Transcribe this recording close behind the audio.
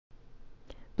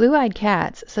Blue-eyed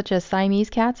cats, such as Siamese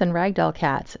cats and Ragdoll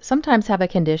cats, sometimes have a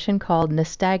condition called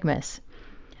nystagmus.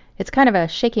 It's kind of a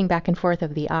shaking back and forth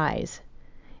of the eyes.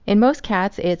 In most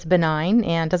cats, it's benign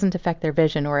and doesn't affect their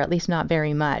vision, or at least not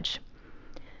very much.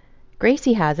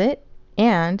 Gracie has it,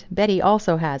 and Betty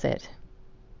also has it.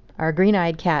 Our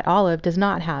green-eyed cat, Olive, does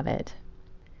not have it.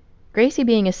 Gracie,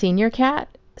 being a senior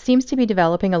cat, seems to be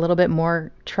developing a little bit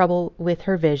more trouble with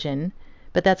her vision,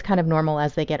 but that's kind of normal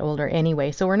as they get older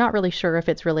anyway, so we're not really sure if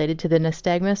it's related to the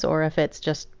nystagmus or if it's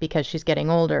just because she's getting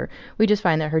older. We just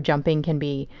find that her jumping can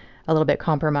be a little bit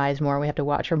compromised more. We have to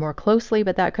watch her more closely,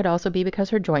 but that could also be because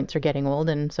her joints are getting old,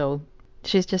 and so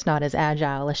she's just not as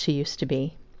agile as she used to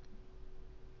be.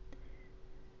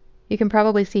 You can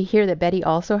probably see here that Betty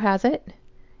also has it.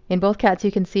 In both cats,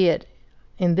 you can see it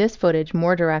in this footage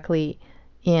more directly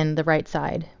in the right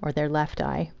side, or their left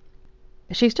eye.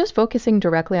 She's just focusing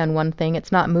directly on one thing.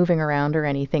 It's not moving around or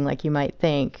anything like you might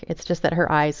think. It's just that her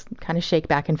eyes kind of shake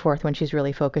back and forth when she's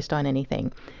really focused on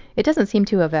anything. It doesn't seem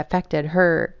to have affected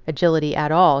her agility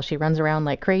at all. She runs around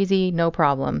like crazy, no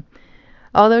problem.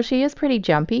 Although she is pretty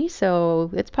jumpy,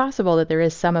 so it's possible that there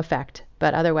is some effect,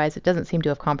 but otherwise it doesn't seem to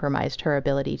have compromised her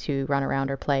ability to run around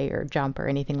or play or jump or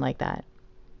anything like that.